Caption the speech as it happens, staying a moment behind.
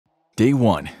Day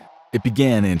 1. It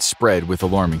began and spread with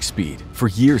alarming speed. For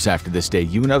years after this day,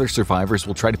 you and other survivors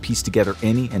will try to piece together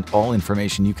any and all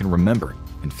information you can remember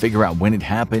and figure out when it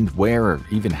happened, where, or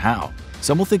even how.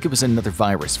 Some will think it was another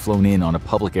virus flown in on a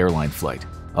public airline flight.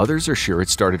 Others are sure it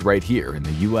started right here in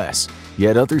the US.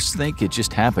 Yet others think it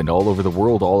just happened all over the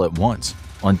world all at once.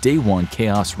 On Day 1,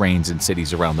 chaos reigns in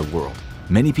cities around the world.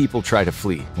 Many people try to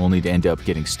flee, only to end up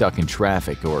getting stuck in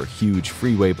traffic or huge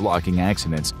freeway blocking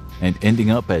accidents and ending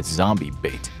up as zombie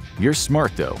bait. You're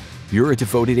smart though. You're a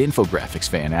devoted infographics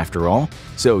fan after all,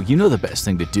 so you know the best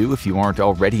thing to do if you aren't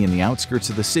already in the outskirts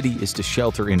of the city is to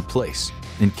shelter in place.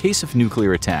 In case of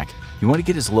nuclear attack, you want to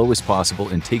get as low as possible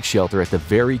and take shelter at the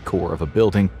very core of a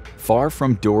building, far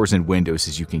from doors and windows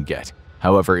as you can get.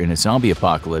 However, in a zombie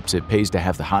apocalypse, it pays to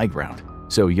have the high ground,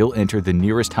 so you'll enter the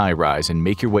nearest high-rise and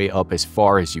make your way up as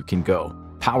far as you can go.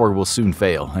 Power will soon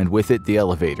fail, and with it the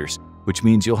elevators, which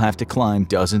means you'll have to climb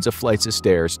dozens of flights of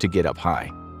stairs to get up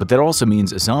high. But that also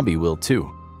means a zombie will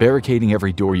too. Barricading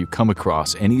every door you come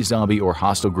across, any zombie or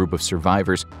hostile group of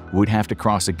survivors would have to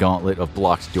cross a gauntlet of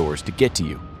blocked doors to get to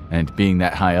you. And being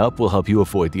that high up will help you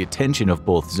avoid the attention of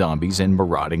both zombies and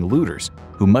marauding looters,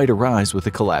 who might arise with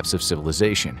the collapse of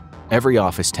civilization. Every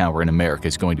office tower in America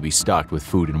is going to be stocked with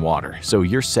food and water, so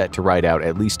you're set to ride out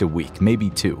at least a week, maybe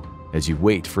 2, as you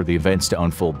wait for the events to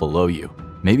unfold below you.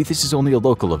 Maybe this is only a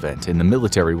local event and the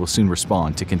military will soon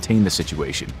respond to contain the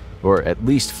situation, or at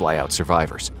least fly out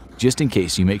survivors. Just in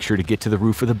case, you make sure to get to the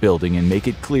roof of the building and make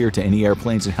it clear to any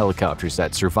airplanes and helicopters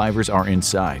that survivors are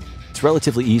inside. It's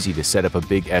relatively easy to set up a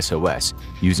big SOS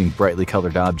using brightly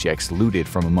colored objects looted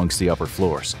from amongst the upper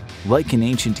floors. Like an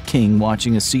ancient king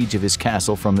watching a siege of his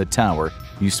castle from the tower,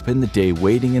 you spend the day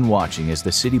waiting and watching as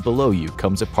the city below you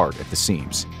comes apart at the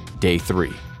seams. Day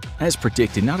 3. As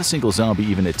predicted, not a single zombie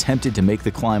even attempted to make the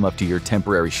climb up to your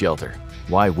temporary shelter.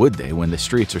 Why would they when the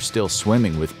streets are still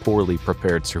swimming with poorly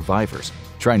prepared survivors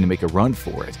trying to make a run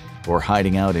for it or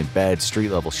hiding out in bad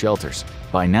street-level shelters?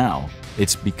 By now,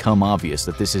 it's become obvious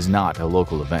that this is not a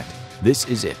local event. This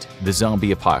is it, the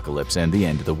zombie apocalypse and the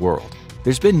end of the world.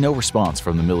 There's been no response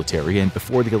from the military, and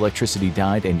before the electricity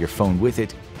died and your phone with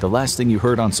it, the last thing you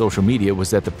heard on social media was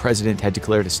that the president had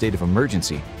declared a state of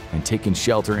emergency and taken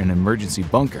shelter in an emergency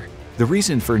bunker. The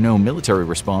reason for no military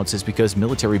response is because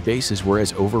military bases were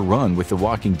as overrun with the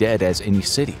Walking Dead as any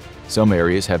city. Some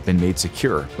areas have been made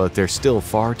secure, but there's still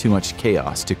far too much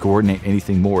chaos to coordinate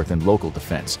anything more than local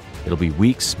defense. It'll be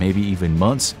weeks, maybe even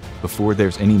months, before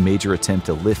there's any major attempt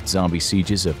to lift zombie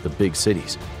sieges of the big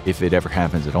cities, if it ever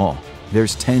happens at all.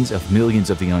 There's tens of millions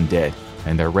of the undead,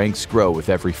 and their ranks grow with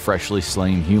every freshly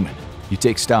slain human. You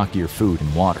take stock of your food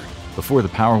and water. Before the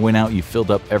power went out, you filled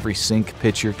up every sink,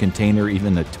 pitcher, container,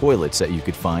 even the toilets that you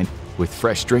could find with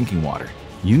fresh drinking water.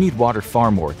 You need water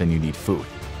far more than you need food,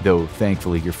 though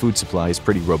thankfully your food supply is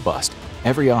pretty robust.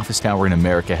 Every office tower in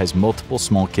America has multiple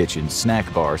small kitchens,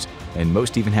 snack bars, and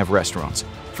most even have restaurants.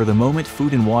 For the moment,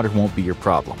 food and water won't be your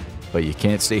problem, but you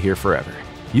can't stay here forever.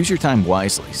 Use your time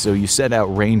wisely, so you set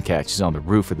out rain catches on the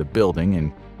roof of the building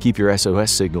and keep your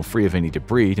SOS signal free of any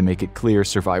debris to make it clear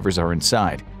survivors are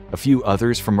inside. A few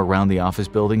others from around the office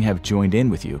building have joined in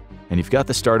with you, and you've got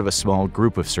the start of a small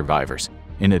group of survivors.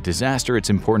 In a disaster, it's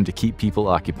important to keep people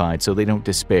occupied so they don't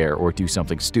despair or do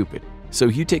something stupid. So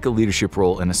you take a leadership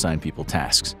role and assign people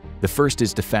tasks. The first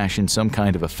is to fashion some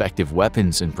kind of effective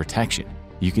weapons and protection.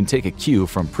 You can take a cue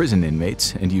from prison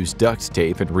inmates and use duct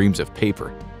tape and reams of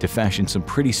paper to fashion some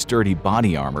pretty sturdy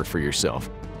body armor for yourself.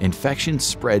 Infection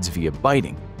spreads via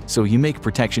biting, so you make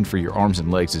protection for your arms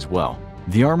and legs as well.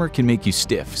 The armor can make you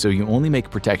stiff, so you only make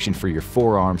protection for your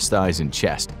forearms, thighs, and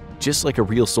chest. Just like a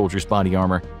real soldier's body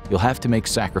armor, you'll have to make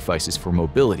sacrifices for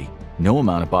mobility. No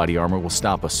amount of body armor will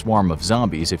stop a swarm of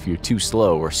zombies if you're too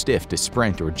slow or stiff to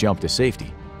sprint or jump to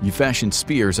safety. You fashion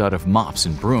spears out of mops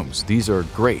and brooms. These are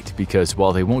great because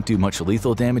while they won't do much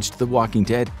lethal damage to the Walking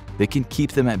Dead, they can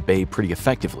keep them at bay pretty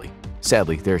effectively.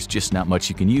 Sadly, there's just not much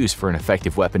you can use for an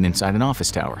effective weapon inside an office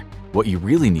tower. What you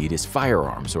really need is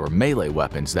firearms or melee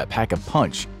weapons that pack a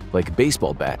punch, like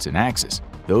baseball bats and axes.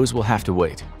 Those will have to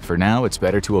wait. For now, it's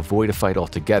better to avoid a fight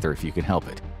altogether if you can help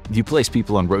it. You place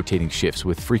people on rotating shifts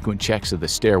with frequent checks of the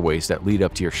stairways that lead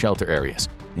up to your shelter areas.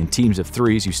 In teams of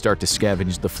 3s, you start to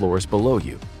scavenge the floors below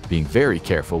you, being very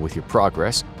careful with your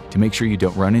progress to make sure you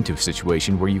don't run into a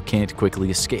situation where you can't quickly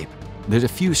escape. There's a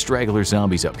few straggler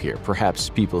zombies up here, perhaps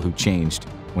people who changed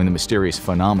when the mysterious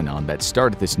phenomenon that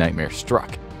started this nightmare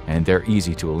struck, and they're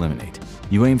easy to eliminate.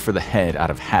 You aim for the head out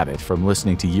of habit from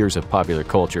listening to years of popular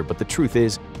culture, but the truth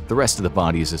is, the rest of the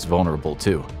body is as vulnerable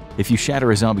too. If you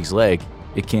shatter a zombie's leg,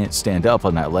 it can't stand up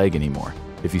on that leg anymore.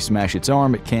 If you smash its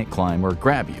arm, it can't climb or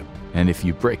grab you. And if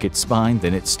you break its spine,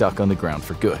 then it's stuck on the ground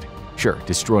for good. Sure,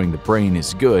 destroying the brain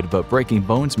is good, but breaking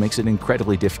bones makes it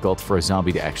incredibly difficult for a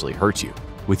zombie to actually hurt you.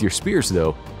 With your spears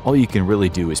though, all you can really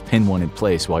do is pin one in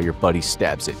place while your buddy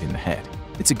stabs it in the head.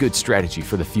 It's a good strategy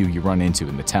for the few you run into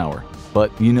in the tower, but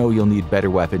you know you'll need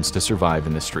better weapons to survive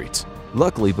in the streets.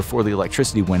 Luckily, before the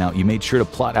electricity went out, you made sure to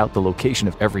plot out the location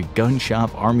of every gun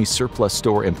shop, army surplus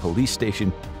store, and police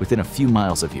station within a few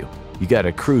miles of you. You got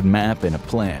a crude map and a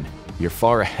plan. You're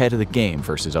far ahead of the game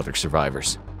versus other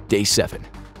survivors. Day 7.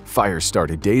 Fires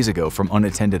started days ago from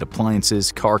unattended appliances,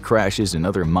 car crashes, and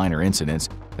other minor incidents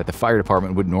that the fire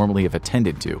department would normally have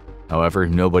attended to. However,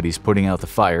 nobody's putting out the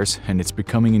fires, and it's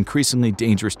becoming increasingly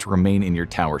dangerous to remain in your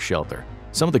tower shelter.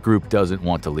 Some of the group doesn't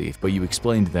want to leave, but you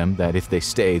explain to them that if they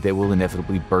stay, they will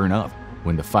inevitably burn up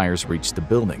when the fires reach the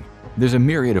building. There's a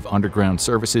myriad of underground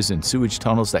services and sewage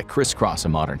tunnels that crisscross a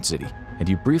modern city, and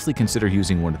you briefly consider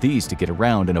using one of these to get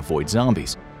around and avoid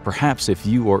zombies. Perhaps if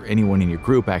you or anyone in your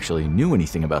group actually knew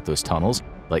anything about those tunnels,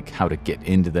 like how to get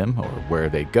into them or where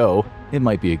they go, it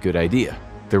might be a good idea.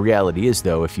 The reality is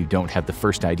though, if you don't have the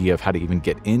first idea of how to even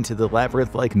get into the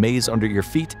labyrinth-like maze under your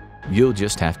feet, you'll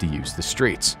just have to use the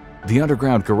streets. The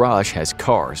underground garage has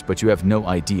cars, but you have no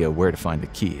idea where to find the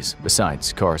keys.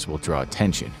 Besides, cars will draw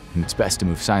attention, and it's best to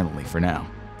move silently for now.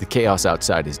 The chaos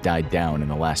outside has died down in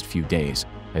the last few days,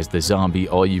 as the zombie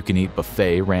all-you-can-eat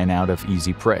buffet ran out of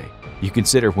easy prey. You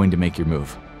consider when to make your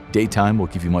move. Daytime will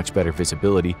give you much better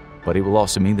visibility, but it will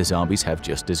also mean the zombies have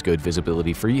just as good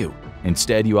visibility for you.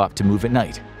 Instead, you opt to move at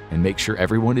night, and make sure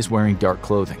everyone is wearing dark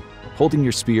clothing. Holding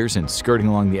your spears and skirting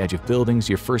along the edge of buildings,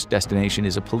 your first destination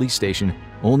is a police station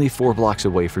only 4 blocks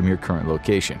away from your current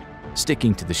location.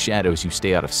 Sticking to the shadows, you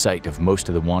stay out of sight of most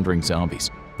of the wandering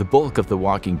zombies. The bulk of the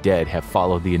Walking Dead have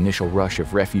followed the initial rush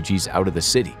of refugees out of the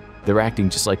city. They're acting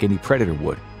just like any predator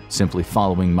would, simply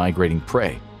following migrating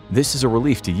prey. This is a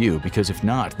relief to you because if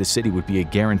not, the city would be a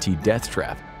guaranteed death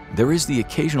trap. There is the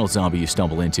occasional zombie you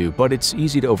stumble into, but it's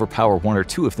easy to overpower 1 or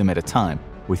 2 of them at a time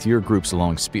with your group's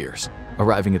long spears.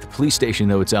 Arriving at the police station,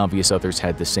 though, it's obvious others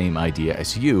had the same idea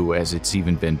as you, as it's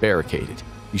even been barricaded.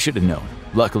 You should have known.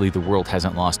 Luckily, the world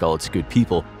hasn't lost all its good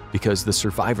people because the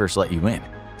survivors let you in.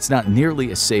 It's not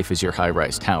nearly as safe as your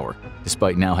high-rise tower,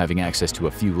 despite now having access to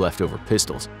a few leftover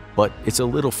pistols, but it's a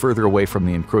little further away from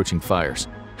the encroaching fires.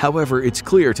 However, it's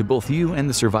clear to both you and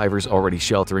the survivors already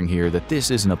sheltering here that this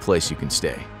isn't a place you can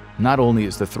stay. Not only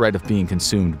is the threat of being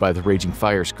consumed by the raging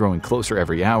fires growing closer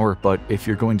every hour, but if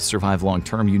you're going to survive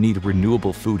long-term, you need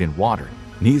renewable food and water,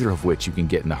 neither of which you can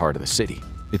get in the heart of the city.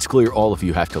 It's clear all of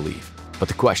you have to leave, but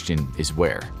the question is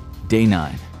where? Day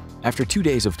 9. After 2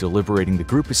 days of deliberating, the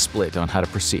group is split on how to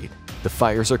proceed. The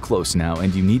fires are close now,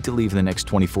 and you need to leave in the next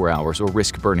 24 hours or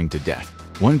risk burning to death.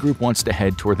 One group wants to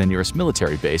head toward the nearest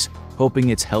military base, hoping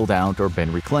it's held out or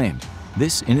been reclaimed.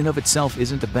 This in and of itself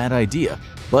isn't a bad idea,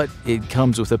 but it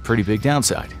comes with a pretty big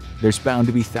downside. There's bound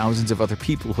to be thousands of other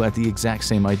people who have the exact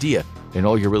same idea, and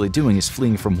all you're really doing is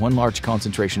fleeing from one large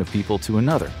concentration of people to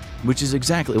another, which is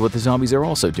exactly what the zombies are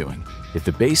also doing. If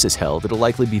the base is held, it'll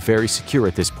likely be very secure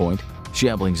at this point.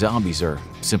 Shambling zombies are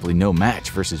simply no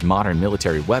match versus modern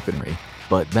military weaponry,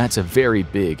 but that's a very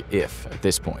big if at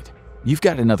this point. You've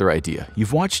got another idea.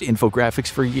 You've watched infographics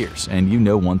for years, and you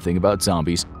know one thing about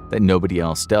zombies that nobody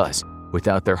else does.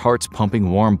 Without their hearts pumping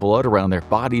warm blood around their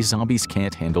bodies, zombies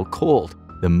can't handle cold.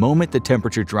 The moment the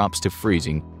temperature drops to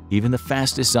freezing, even the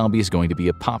fastest zombie is going to be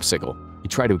a popsicle. You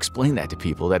try to explain that to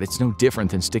people, that it's no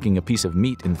different than sticking a piece of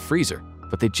meat in the freezer,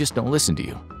 but they just don't listen to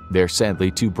you. They're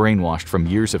sadly too brainwashed from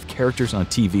years of characters on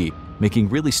TV making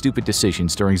really stupid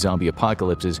decisions during zombie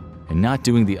apocalypses and not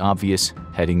doing the obvious,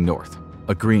 heading north.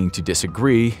 Agreeing to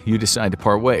disagree, you decide to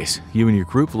part ways. You and your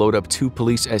group load up 2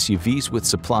 police SUVs with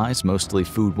supplies, mostly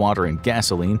food, water, and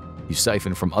gasoline. You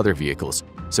siphon from other vehicles.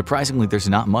 Surprisingly, there's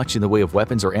not much in the way of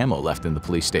weapons or ammo left in the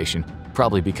police station,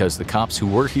 probably because the cops who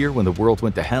were here when the world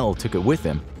went to hell took it with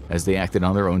them as they acted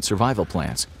on their own survival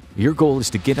plans. Your goal is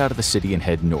to get out of the city and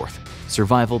head north.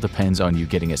 Survival depends on you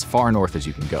getting as far north as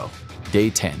you can go. Day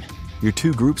 10. Your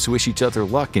 2 groups wish each other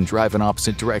luck and drive in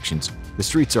opposite directions. The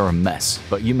streets are a mess,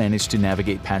 but you manage to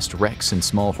navigate past wrecks and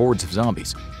small hordes of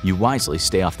zombies. You wisely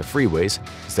stay off the freeways,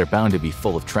 as they're bound to be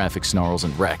full of traffic snarls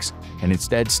and wrecks, and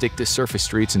instead stick to surface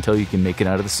streets until you can make it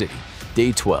out of the city.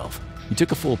 Day 12. You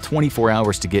took a full 24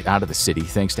 hours to get out of the city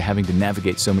thanks to having to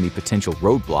navigate so many potential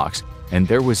roadblocks, and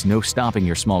there was no stopping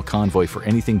your small convoy for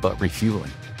anything but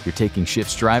refueling. You're taking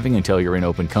shifts driving until you're in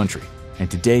open country. And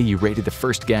today you raided the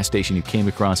first gas station you came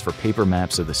across for paper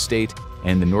maps of the state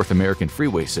and the North American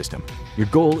freeway system. Your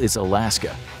goal is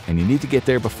Alaska, and you need to get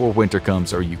there before winter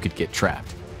comes or you could get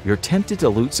trapped. You're tempted to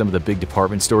loot some of the big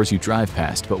department stores you drive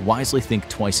past, but wisely think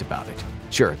twice about it.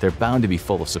 Sure, they're bound to be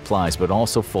full of supplies, but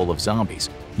also full of zombies.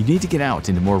 You need to get out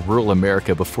into more rural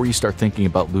America before you start thinking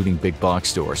about looting big box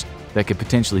stores that could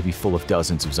potentially be full of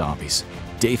dozens of zombies.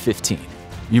 Day 15.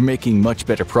 You're making much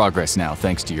better progress now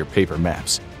thanks to your paper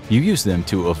maps. You use them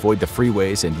to avoid the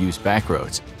freeways and use back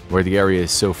roads, where the area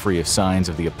is so free of signs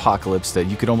of the apocalypse that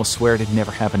you could almost swear it had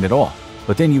never happened at all.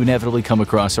 But then you inevitably come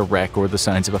across a wreck or the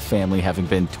signs of a family having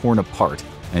been torn apart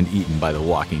and eaten by the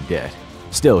walking dead.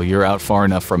 Still, you're out far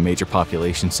enough from major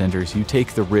population centers, you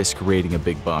take the risk raiding a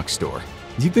big box store.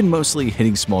 You've been mostly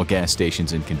hitting small gas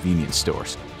stations and convenience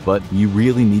stores, but you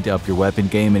really need to up your weapon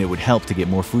game and it would help to get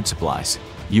more food supplies.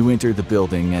 You enter the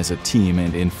building as a team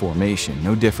and in formation,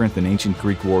 no different than ancient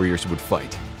Greek warriors would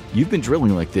fight. You've been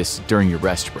drilling like this during your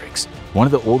rest breaks. One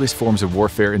of the oldest forms of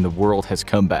warfare in the world has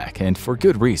come back, and for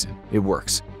good reason. It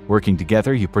works. Working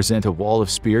together, you present a wall of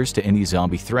spears to any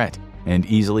zombie threat, and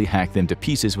easily hack them to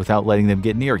pieces without letting them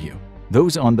get near you.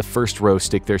 Those on the first row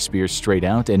stick their spears straight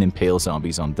out and impale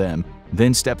zombies on them,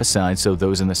 then step aside so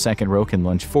those in the second row can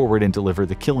lunge forward and deliver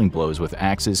the killing blows with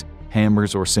axes,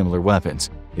 hammers, or similar weapons.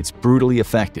 It's brutally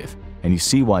effective, and you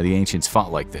see why the ancients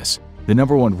fought like this. The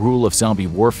 #1 rule of zombie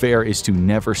warfare is to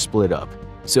never split up.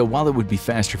 So while it would be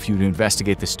faster for you to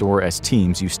investigate the store as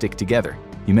teams, you stick together.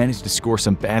 You manage to score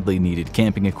some badly needed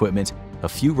camping equipment, a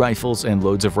few rifles, and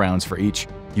loads of rounds for each.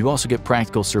 You also get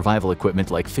practical survival equipment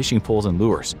like fishing poles and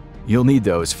lures. You'll need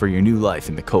those for your new life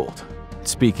in the cold.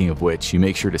 Speaking of which, you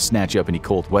make sure to snatch up any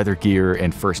cold weather gear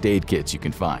and first aid kits you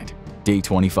can find. Day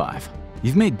 25.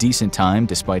 You've made decent time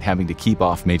despite having to keep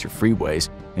off major freeways,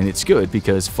 and it's good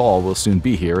because fall will soon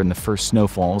be here and the first snow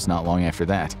falls not long after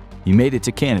that. You made it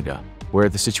to Canada, where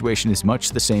the situation is much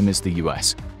the same as the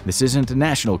US. This isn't a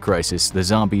national crisis, the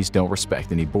zombies don't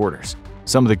respect any borders.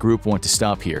 Some of the group want to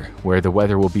stop here, where the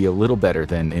weather will be a little better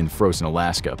than in frozen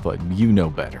Alaska, but you know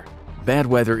better. Bad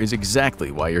weather is exactly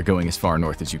why you're going as far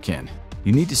north as you can.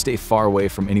 You need to stay far away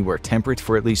from anywhere temperate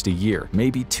for at least a year,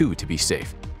 maybe 2 to be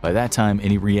safe. By that time,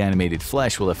 any reanimated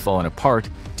flesh will have fallen apart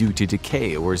due to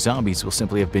decay, or zombies will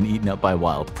simply have been eaten up by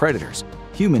wild predators.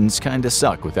 Humans kinda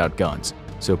suck without guns,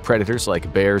 so predators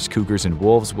like bears, cougars, and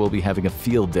wolves will be having a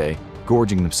field day,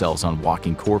 gorging themselves on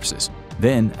walking corpses.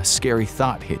 Then a scary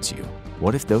thought hits you.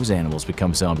 What if those animals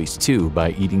become zombies too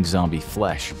by eating zombie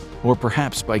flesh? Or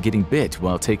perhaps by getting bit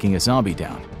while taking a zombie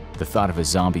down? The thought of a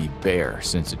zombie bear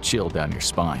sends a chill down your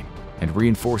spine and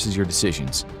reinforces your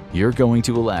decisions. You're going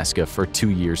to Alaska for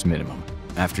 2 years minimum.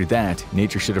 After that,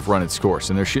 nature should have run its course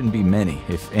and there shouldn't be many,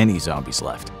 if any, zombies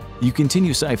left. You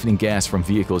continue siphoning gas from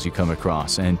vehicles you come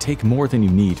across and take more than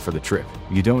you need for the trip.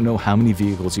 You don't know how many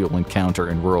vehicles you'll encounter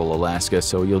in rural Alaska,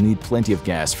 so you'll need plenty of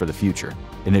gas for the future.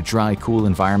 In a dry, cool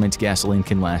environment, gasoline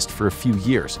can last for a few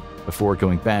years before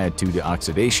going bad due to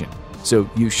oxidation, so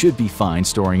you should be fine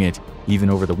storing it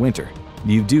even over the winter.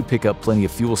 You do pick up plenty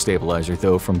of fuel stabilizer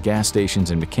though from gas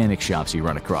stations and mechanic shops you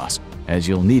run across, as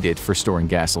you'll need it for storing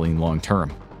gasoline long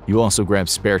term. You also grab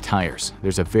spare tires.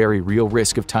 There's a very real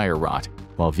risk of tire rot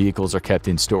while vehicles are kept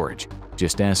in storage.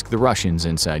 Just ask the Russians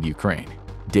inside Ukraine.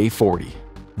 Day 40.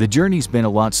 The journey's been a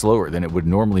lot slower than it would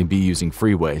normally be using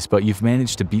freeways, but you've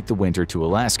managed to beat the winter to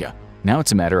Alaska. Now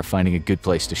it's a matter of finding a good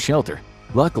place to shelter.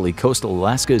 Luckily, coastal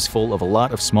Alaska is full of a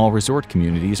lot of small resort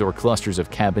communities or clusters of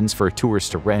cabins for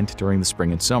tourists to rent during the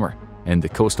spring and summer. And the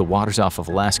coastal waters off of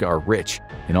Alaska are rich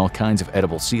in all kinds of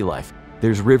edible sea life.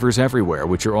 There's rivers everywhere,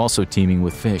 which are also teeming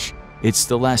with fish. It's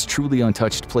the last truly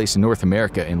untouched place in North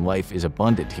America, and life is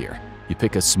abundant here. You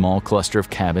pick a small cluster of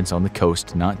cabins on the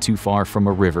coast, not too far from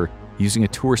a river, using a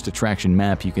tourist attraction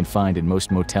map you can find in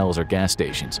most motels or gas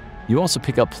stations. You also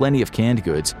pick up plenty of canned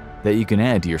goods that you can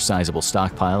add to your sizable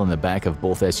stockpile in the back of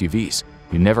both SUVs.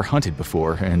 You never hunted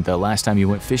before, and the last time you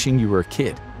went fishing you were a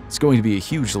kid. It's going to be a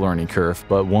huge learning curve,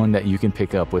 but one that you can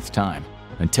pick up with time.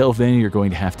 Until then, you're going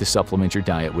to have to supplement your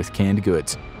diet with canned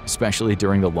goods, especially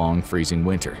during the long freezing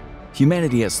winter.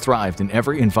 Humanity has thrived in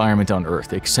every environment on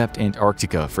Earth except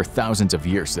Antarctica for thousands of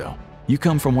years though. You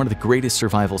come from one of the greatest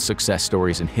survival success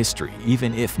stories in history,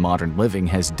 even if modern living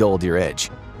has dulled your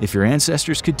edge. If your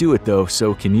ancestors could do it though,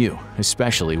 so can you,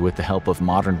 especially with the help of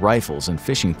modern rifles and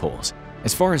fishing poles.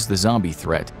 As far as the zombie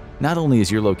threat, not only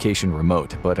is your location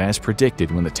remote, but as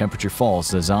predicted, when the temperature falls,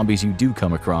 the zombies you do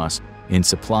come across in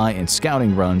supply and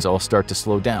scouting runs all start to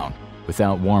slow down.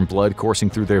 Without warm blood coursing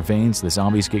through their veins, the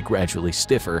zombies get gradually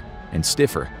stiffer and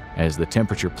stiffer as the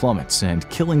temperature plummets, and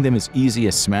killing them is easy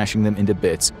as smashing them into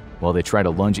bits while they try to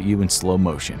lunge at you in slow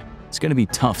motion. It's going to be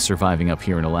tough surviving up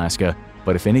here in Alaska,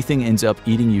 but if anything ends up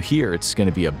eating you here, it's going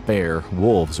to be a bear,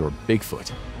 wolves, or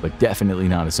Bigfoot, but definitely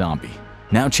not a zombie.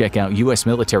 Now check out US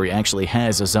military actually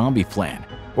has a zombie plan,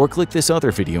 or click this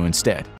other video instead.